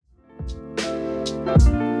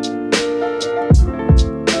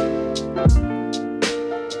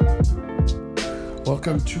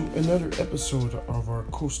Welcome to another episode of our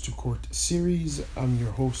Coast to Court series. I'm your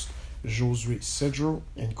host, Josue Cedro,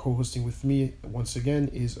 and co-hosting with me once again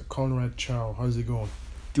is Conrad Chow. How's it going?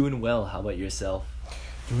 Doing well. How about yourself?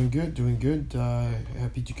 Doing good.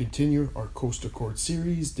 Happy to continue our Coast to Court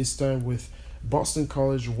series, this time with Boston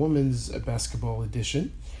College Women's Basketball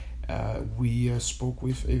Edition. We spoke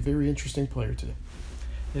with a very interesting player today.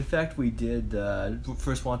 In fact, we did.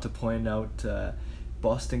 First want to point out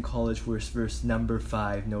Boston College versus number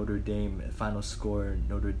 5 Notre Dame. Final score,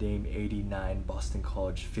 Notre Dame 89, Boston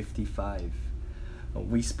College 55.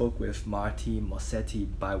 We spoke with Marti Mosetti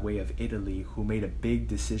by way of Italy, who made a big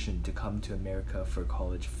decision to come to America for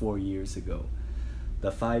college 4 years ago.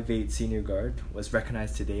 The 5'8" senior guard was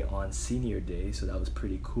recognized today on Senior Day, so that was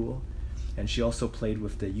pretty cool. And she also played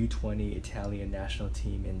with the U20 Italian national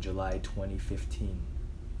team in July 2015.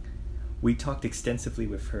 We talked extensively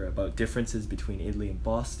with her about differences between Italy and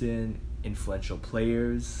Boston, influential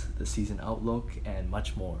players, the season outlook, and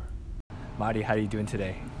much more. Marti, how are you doing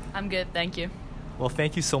today? I'm good, thank you. Well,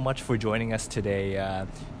 thank you so much for joining us today.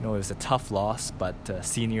 It was a tough loss, but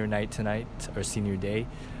senior night tonight, or senior day.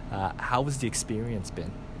 How has the experience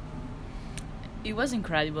been? It was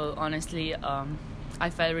incredible, honestly. I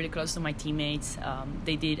felt really close to my teammates.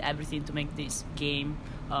 They did everything to make this game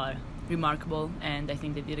remarkable, and I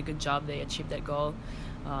think they did a good job. They achieved that goal.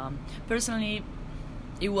 Personally,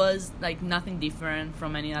 it was like nothing different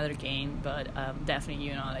from any other game, but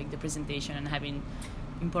definitely, like the presentation and having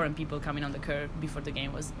important people coming on the court before the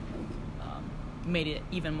game was made it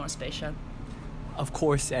even more special. Of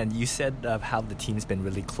course, and you said how the team's been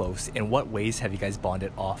really close. In what ways have you guys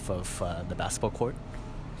bonded off of the basketball court?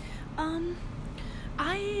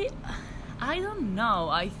 I don't know.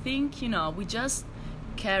 I think, we just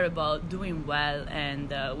care about doing well, and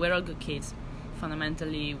we're all good kids.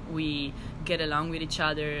 Fundamentally, we get along with each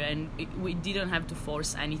other, and we didn't have to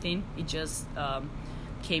force anything. It just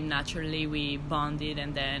came naturally. We bonded,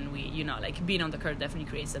 and then we, being on the court definitely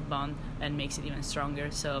creates that bond and makes it even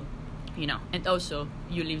stronger. So, and also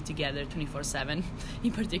you live together 24/7,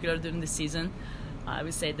 in particular during the season. I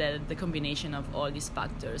would say that the combination of all these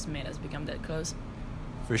factors made us become that close.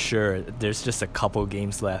 For sure. There's just a couple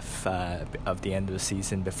games left of the end of the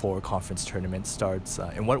season before conference tournament starts.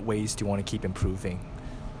 In what ways do you want to keep improving?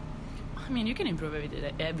 I mean, you can improve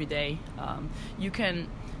every day.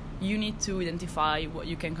 You need to identify what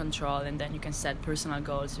you can control, and then you can set personal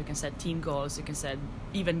goals, you can set team goals, you can set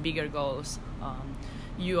even bigger goals.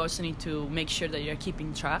 You also need to make sure that you're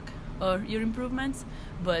keeping track of your improvements.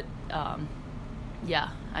 But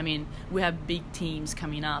we have big teams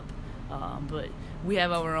coming up, but we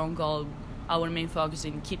have our own goal. Our main focus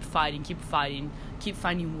is keep fighting, keep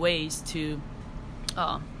finding ways to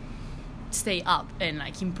stay up and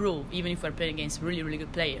improve, even if we're playing against really, really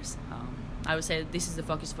good players. I would say this is the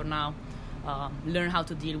focus for now. Learn how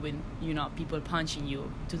to deal with people punching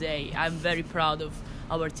you. Today, I'm very proud of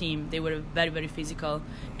our team. They were very, very physical,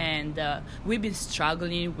 and we've been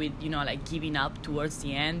struggling with giving up towards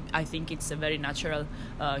the end. I think it's a very natural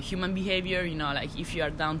human behavior. If you are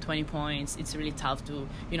down 20 points, it's really tough to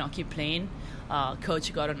keep playing.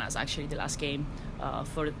 Coach got on us actually the last game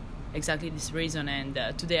for exactly this reason, and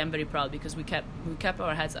today I'm very proud because we kept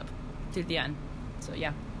our heads up till the end. So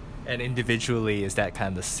yeah. And individually, is that kind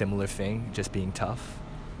of the similar thing, just being tough?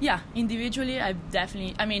 Yeah, individually,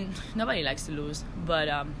 nobody likes to lose, but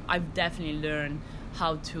I've definitely learned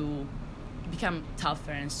how to become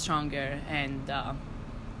tougher and stronger,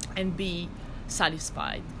 and be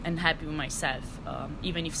satisfied and happy with myself,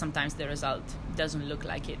 even if sometimes the result doesn't look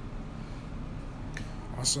like it.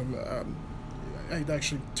 Awesome.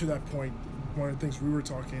 Actually, to that point, one of the things we were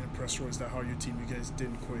talking in the press was that how your team, you guys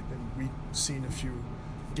didn't quit, and we've seen a few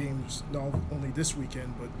games not only this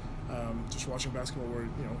weekend, but just watching basketball where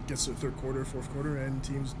it gets to the third quarter, fourth quarter, and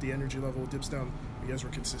teams, the energy level dips down. You guys were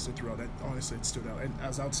consistent throughout. That honestly, it stood out. And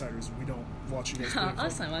as outsiders, we don't watch you guys play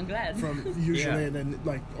awesome. I'm glad from usually, and then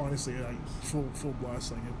honestly, full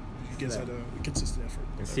blast. You guys had a consistent effort.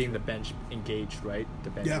 And seeing the bench engaged, right?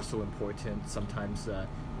 The bench is so important. Sometimes it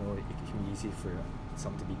can be easy for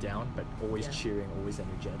some to be down, but always cheering, always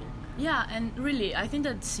energetic. Yeah, and really, I think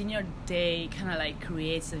that senior day kind of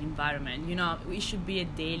creates an environment. It should be a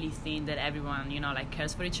daily thing that everyone,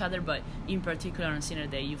 cares for each other, but in particular on senior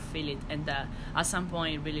day, you feel it. And at some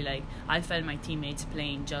point, really, I felt my teammates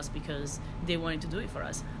playing just because they wanted to do it for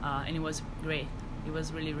us. And it was great. It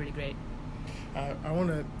was really, really great. I want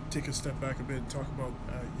to take a step back a bit and talk about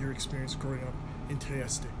your experience growing up in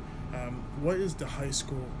Trieste. What is the high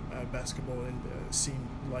school basketball scene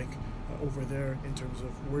like over there in terms of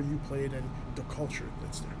where you played and the culture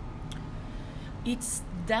that's there? It's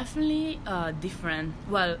definitely different.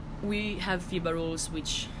 Well, we have FIBA rules,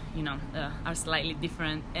 which are slightly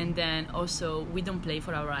different, and then also we don't play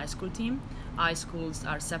for our high school team. High schools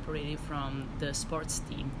are separated from the sports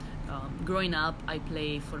team. Growing up, I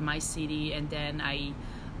played for my city, and then I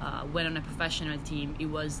went on a professional team. It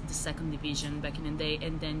was the second division back in the day,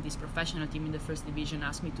 and then this professional team in the first division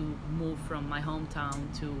asked me to move from my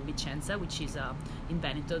hometown to Vicenza, which is in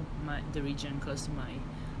Veneto, the region close to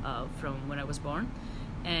from where I was born.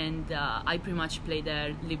 And I pretty much played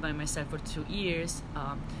there, lived by myself for 2 years,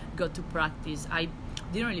 got to practice. I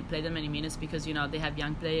didn't really play that many minutes because they have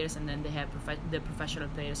young players, and then they have the professional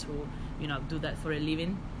players who do that for a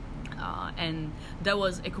living. And that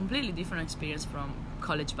was a completely different experience from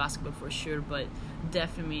college basketball for sure, but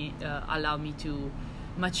definitely allowed me to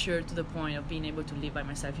mature to the point of being able to live by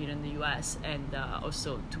myself here in the US, and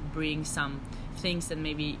also to bring some things that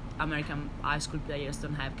maybe American high school players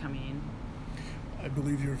don't have coming in. I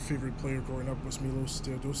believe your favorite player growing up was Milos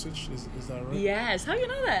Teodosic. Is that right? Yes. How you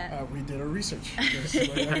know that? We did our research. Yes,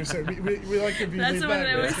 like I said, we like to be That's laid what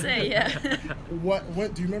back. I would say. Yeah.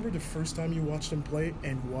 What do you remember the first time you watched him play,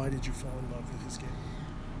 and why did you fall in love with his game?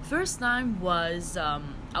 First time was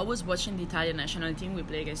I was watching the Italian national team. We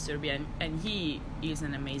play against Serbia, and he is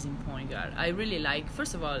an amazing point guard.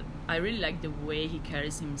 First of all, I really like the way he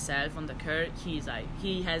carries himself on the court. He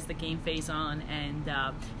has the game face on, and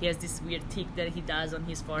he has this weird tick that he does on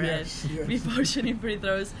his forehead before shooting free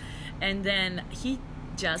throws, and then he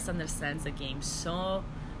just understands the game so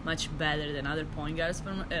much better than other point guards.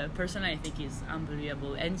 Personally, I think he's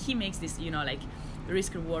unbelievable, and he makes this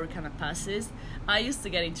risk reward kind of passes. I used to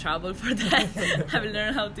get in trouble for that. I've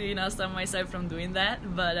learned how to stop myself from doing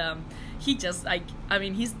that, but he just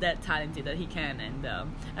he's that talented that he can, and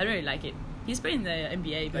I really like it. He's playing the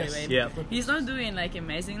NBA, by the way. Yeah. He's not doing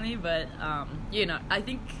amazingly, but I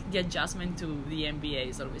think the adjustment to the NBA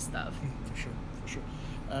is always tough. For sure.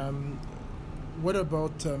 What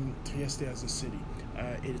about Trieste as a city?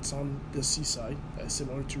 It's on the seaside,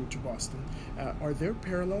 similar to Boston. Are there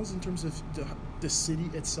parallels in terms of the city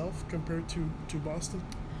itself compared to Boston?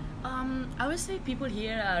 I would say people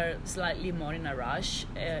here are slightly more in a rush,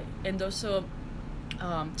 and also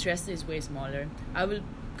Trieste is way smaller. I will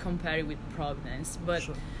compare it with Providence, but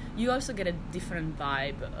sure. You also get a different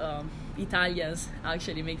vibe. Italians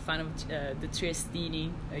actually make fun of the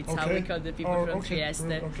Triestini. It's how we call the people from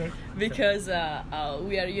Trieste. Because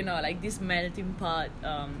we are, this melting pot.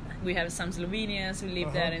 We have some Slovenians who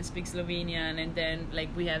live there and speak Slovenian, and then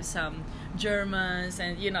we have some Germans,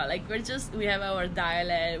 and we have our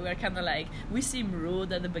dialect. We're kind of we seem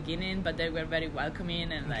rude at the beginning, but then we're very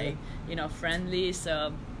welcoming and friendly.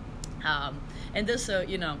 So. And also,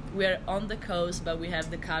 we're on the coast, but we have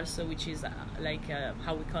the Carso, which is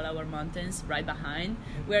how we call our mountains, right behind,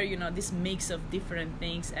 where, this mix of different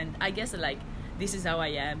things. And I guess, this is how I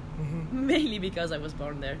am, mainly because I was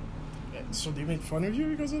born there. So they made fun of you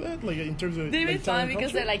because of that? In terms of... They made fun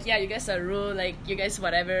because they're you guys are rude, you guys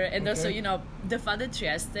whatever. And also, the fact that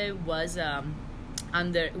Trieste was...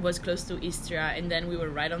 was close to Istria, and then we were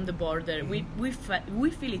right on the border. We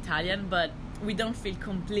feel Italian, but we don't feel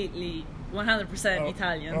completely 100%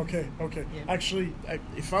 Italian. Okay. Yeah. Actually,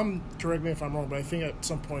 correct me if I'm wrong, but I think at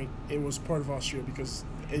some point it was part of Austria because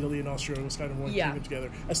Italy and Austria was kind of one kingdom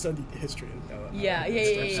together. I studied history.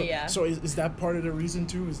 Yeah. So is that part of the reason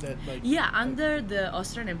too? Is that under the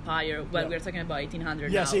Austrian Empire? Well, we're talking about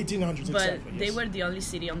 1800. Yes, now, 1800s. But exactly, they were the only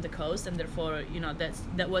city on the coast, and therefore,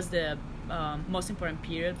 that was the most important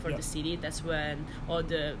period for the city. That's when all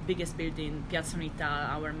the biggest building, Piazza Unità,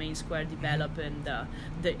 our main square, developed, and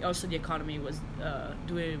also the economy was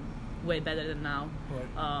doing way better than now.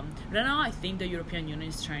 Right. Right now, I think the European Union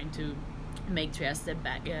is trying to make Trieste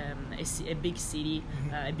back a big city,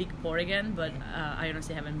 a big port again, but I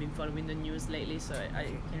honestly haven't been following the news lately, so I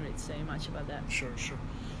can't really say much about that. Sure.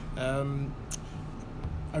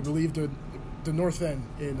 I believe the North End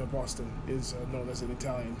in Boston is known as an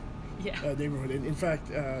Italian neighborhood. In fact,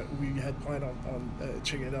 we had planned on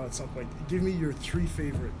checking it out at some point. Give me your 3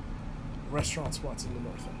 favorite restaurant spots in the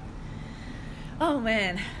North End. Oh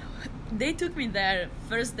man, they took me there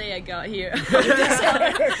first day I got here.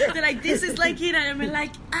 They're like, this is like it, and I'm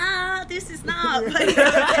like, this is not.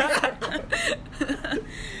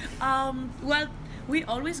 Well, we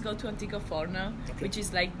always go to Antico Forno, which is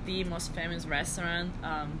the most famous restaurant.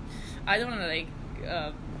 I don't want to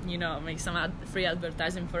make some free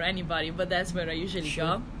advertising for anybody, but that's where I usually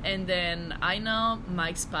go. And then I know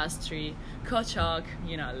Mike's pastry. Coach Hawk,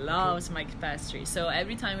 loves Mike's pastry. So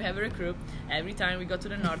every time we have a recruit, every time we go to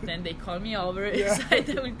the North End, they call me over.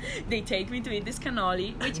 They take me to eat this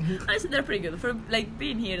cannoli, which honestly they're pretty good. For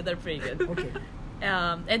being here, they're pretty good. Okay.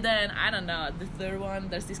 And then I don't know, the third one,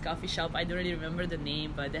 there's this coffee shop. I don't really remember the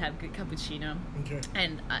name, but they have good cappuccino. Okay.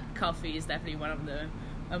 And coffee is definitely one of the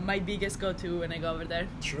my biggest go-to when I go over there.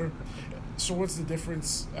 Sure. So what's the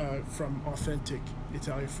difference from authentic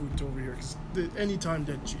Italian food to over here? Because any time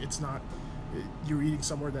that it's not, you're eating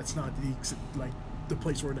somewhere that's not the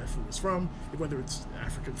place where that food is from, whether it's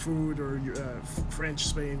African food or French,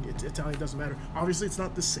 Spain, Italian, doesn't matter. Obviously, it's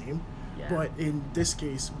not the same. Yeah. But in this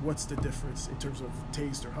case, what's the difference in terms of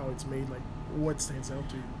taste or how it's made? Like, what stands out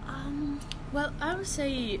to you? Well, I would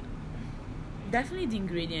say definitely the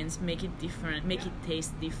ingredients make it different, make it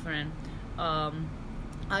taste different.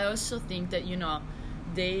 I also think that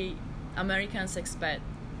Americans expect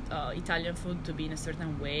Italian food to be in a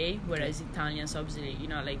certain way, whereas Italians obviously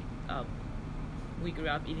we grew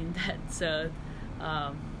up eating that. So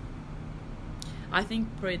I think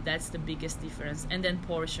probably that's the biggest difference. And then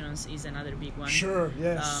portions is another big one. Sure,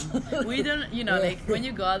 yes. We don't, when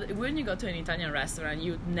you go to an Italian restaurant,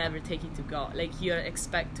 you never take it to go. Like, you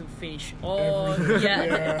expect to finish all the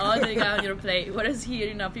guy on your plate. Whereas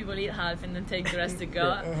here, people eat half and then take the rest to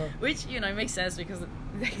go, which, it makes sense because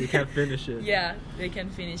you can't finish it. Yeah, they can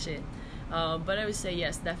finish it. But I would say,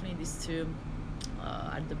 yes, definitely these two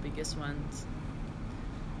are the biggest ones.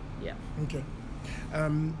 Yeah. Okay.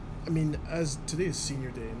 As today is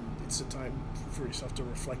senior day, and it's a time for yourself to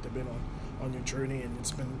reflect a bit on your journey, and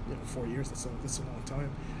it's been 4 years. That's a long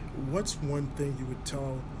time. What's one thing you would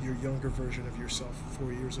tell your younger version of yourself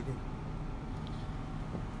 4 years ago?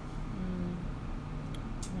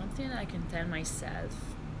 One thing that I can tell myself: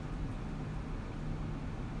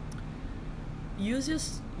 use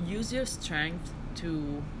your strength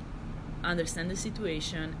to understand the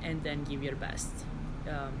situation and then give your best.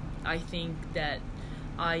 I think that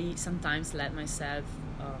I sometimes let myself,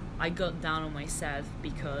 I got down on myself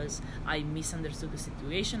because I misunderstood the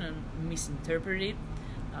situation and misinterpreted it,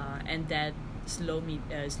 and that slowed me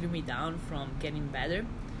down from getting better.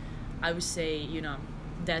 I would say,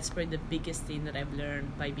 that's probably the biggest thing that I've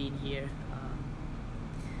learned by being here.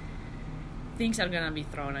 Things are gonna be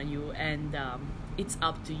thrown at you, and it's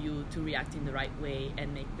up to you to react in the right way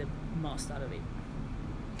and make the most out of it.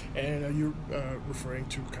 And are you referring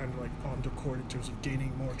to kind of like on the court in terms of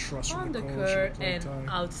gaining more trust on from the the coach court and and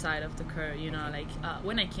outside of the court?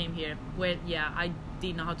 When I came here, I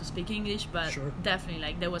didn't know how to speak English, but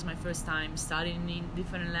definitely that was my first time studying in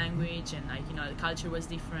different language, and the culture was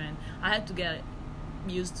different. I had to get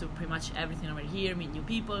used to pretty much everything over here, meet new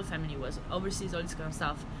people, family was overseas, all this kind of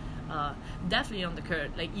stuff. Definitely on the court,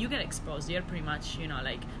 you get exposed. You're pretty much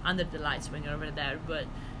under the lights when you're over there, but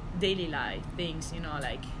daily life things,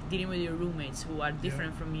 dealing with your roommates who are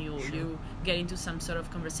different from you. You get into some sort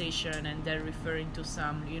of conversation and they're referring to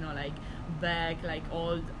some back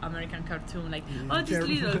old American cartoon, all these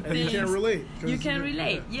little things. And you can't relate. You can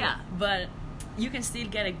relate, but you can still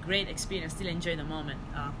get a great experience, still enjoy the moment.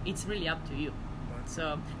 It's really up to you.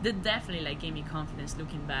 So that definitely gave me confidence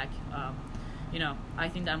looking back. I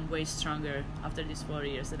think I'm way stronger after these 4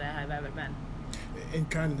 years than I have ever been. In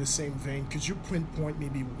kind of the same vein, could you pinpoint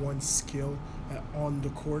maybe one skill on the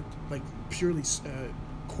court, purely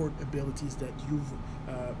court abilities that you've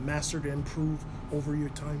mastered and improved over your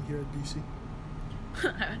time here at BC?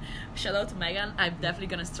 Shout out to Megan. I'm definitely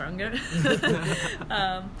gonna stronger.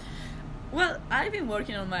 Well, I've been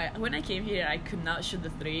working on when I came here, I could not shoot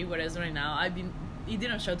the three, whereas right now it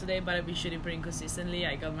didn't show today, but I've been shooting pretty consistently.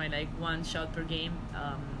 I got my one shot per game.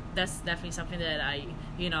 That's definitely something that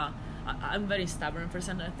I'm very stubborn for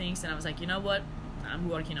some things, and I was like, you know what, I'm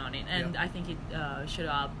working on it, and I think it showed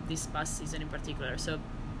up this past season in particular. So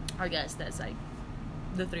I guess that's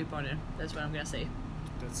the 3-pointer. That's what I'm gonna say.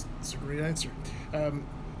 That's a great answer.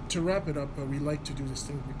 To wrap it up, we like to do this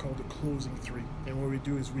thing we call the closing three, and what we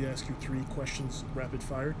do is we ask you 3 questions rapid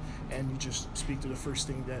fire, and you just speak to the first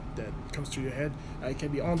thing that comes to your head. It can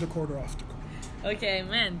be on the court or off the court. Okay,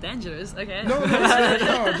 man, dangerous. Okay.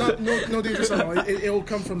 No, dangerous at all. It'll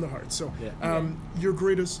come from the heart. So, your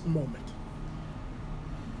greatest moment?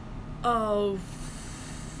 Oh,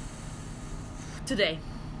 today.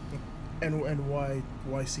 And why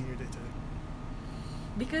Senior Day today?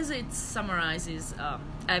 Because it summarizes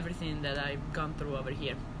everything that I've gone through over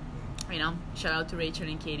here. Shout out to Rachel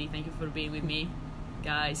and Katie. Thank you for being with me,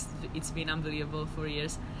 guys. It's been unbelievable 4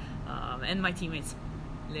 years, and my teammates,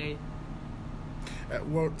 Larry.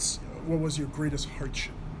 what was your greatest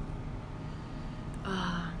hardship?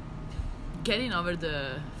 Getting over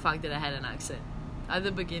the fact that I had an accent. At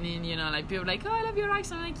the beginning, like people were like, oh, I love your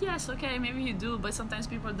accent. I'm like, yes, okay, maybe you do, but sometimes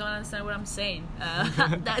people don't understand what I'm saying.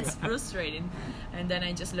 That's frustrating. And then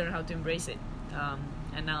I just learned how to embrace it.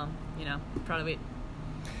 And now, proud of it.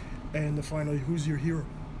 And finally, who's your hero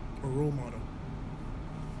or role model?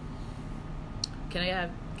 Can I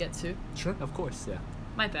get two? Sure. Of course, yeah.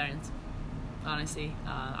 My parents, honestly.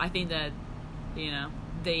 I think that,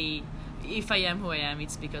 if I am who I am,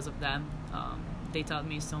 it's because of them. They taught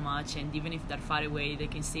me so much, and even if they're far away, they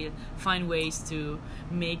can still find ways to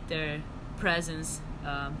make their presence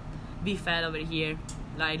be felt over here.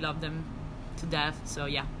 I love them to death. So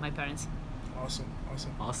yeah, my parents. Awesome.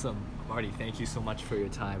 Marti, thank you so much for your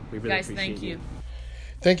time. We really Guys, appreciate thank you.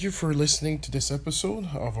 Thank you for listening to this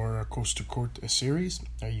episode of our Coast to Court series.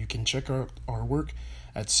 You can check out our work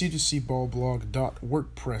at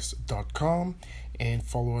c2cballblog.wordpress.com and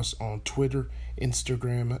follow us on Twitter,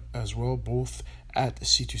 Instagram as well, both at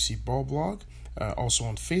C2C Ballblog. Also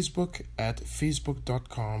on Facebook at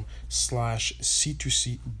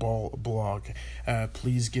facebook.com/C2C Ballblog.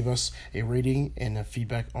 Please give us a rating and a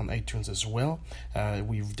feedback on iTunes as well.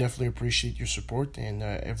 We definitely appreciate your support and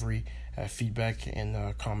every feedback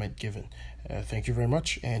and comment given. Thank you very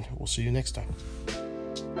much, and we'll see you next time.